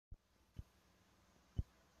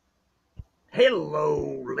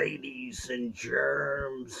Hello, ladies and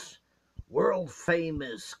germs. World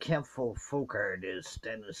famous Kemple folk artist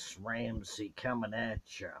Dennis Ramsay coming at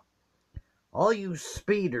ya. All you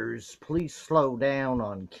speeders, please slow down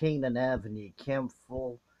on Canaan Avenue,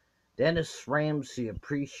 Kemple. Dennis Ramsay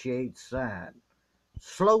appreciates that.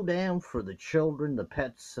 Slow down for the children, the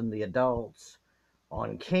pets, and the adults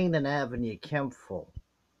on Canaan Avenue, Kemple.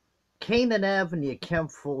 Canaan Avenue,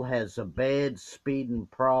 Kemple has a bad speeding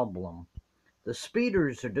problem. The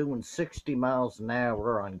speeders are doing 60 miles an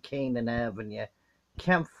hour on Canaan Avenue,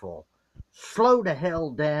 Kempville. Slow the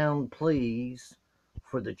hell down, please,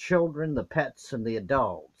 for the children, the pets, and the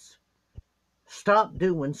adults. Stop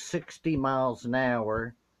doing 60 miles an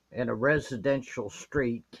hour in a residential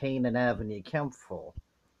street, Canaan Avenue, Kempville.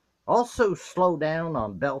 Also, slow down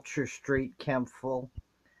on Belcher Street, Kempville,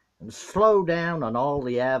 and slow down on all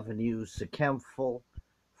the avenues of Kempville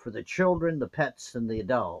for the children, the pets, and the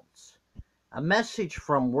adults. A message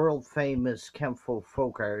from world famous Kempville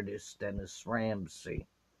folk artist Dennis Ramsay.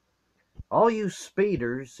 All you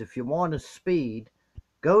speeders, if you want to speed,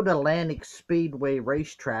 go to Atlantic Speedway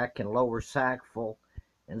Racetrack in Lower Sackville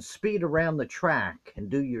and speed around the track and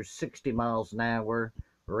do your 60 miles an hour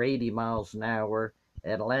or 80 miles an hour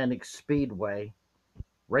at Atlantic Speedway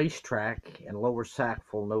Racetrack in Lower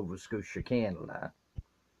Sackville, Nova Scotia, Canada.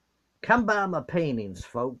 Come buy my paintings,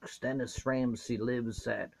 folks. Dennis Ramsay lives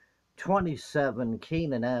at 27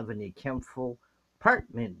 Canaan Avenue, Kempville,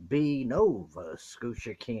 Apartment B, Nova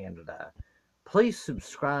Scotia, Canada. Please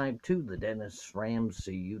subscribe to the Dennis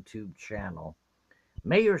Ramsay YouTube channel.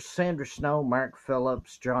 Mayor Sandra Snow, Mark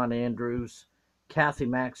Phillips, John Andrews, Kathy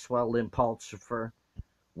Maxwell, Lynn Pulsifer.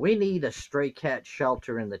 We need a stray cat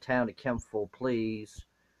shelter in the town of Kempville, please.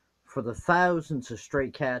 For the thousands of stray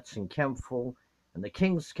cats in Kempville and the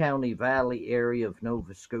Kings County Valley area of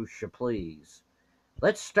Nova Scotia, please.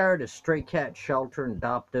 Let's start a stray cat shelter and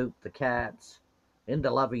adopt out the cats into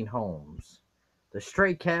loving homes. The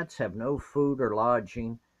stray cats have no food or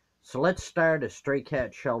lodging, so let's start a stray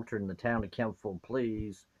cat shelter in the town of Kempville,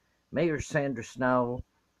 please. Mayor Sandra Snow,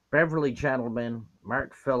 Beverly Gentleman,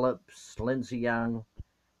 Mark Phillips, Lindsay Young,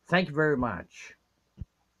 thank you very much.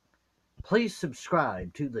 Please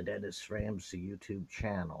subscribe to the Dennis Ramsay YouTube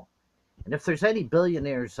channel. And if there's any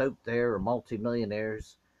billionaires out there or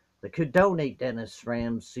multimillionaires that could donate Dennis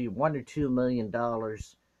Ramsay $1 or $2 million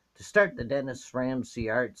to start the Dennis Ramsay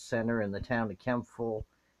Arts Center in the town of Kempville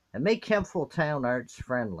and make Kempville town arts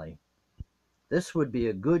friendly, this would be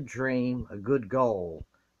a good dream, a good goal.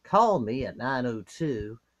 Call me at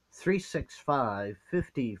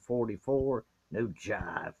 902-365-5044, no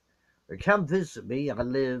jive. Or come visit me. I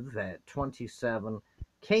live at 27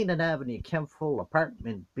 Canaan Avenue, Kempville,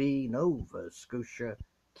 Apartment B, Nova Scotia,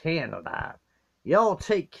 Canada. Y'all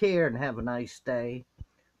take care and have a nice day.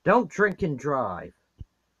 Don't drink and drive.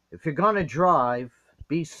 If you're going to drive,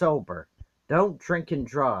 be sober. Don't drink and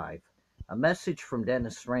drive. A message from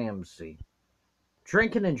Dennis Ramsay.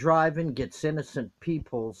 Drinking and driving gets innocent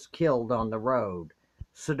peoples killed on the road,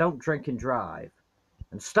 so don't drink and drive.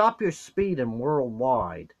 And stop your speeding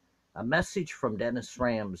worldwide. A message from Dennis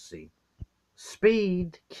Ramsay.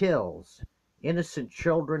 Speed kills innocent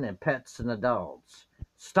children and pets and adults.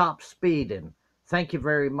 Stop speeding. Thank you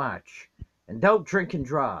very much. And don't drink and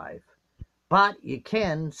drive. But you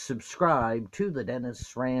can subscribe to the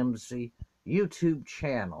Dennis Ramsay YouTube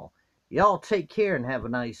channel. Y'all take care and have a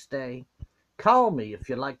nice day. Call me if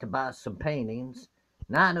you'd like to buy some paintings.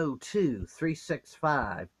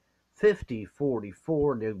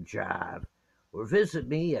 902-365-5044, no jive. Or visit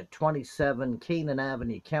me at 27 Canaan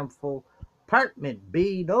Avenue, Kempville, Apartment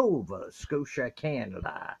B, Nova Scotia,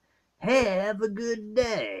 Canada. Have a good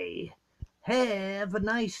day. Have a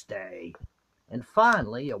nice day. And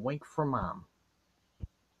finally, a wink for Mom.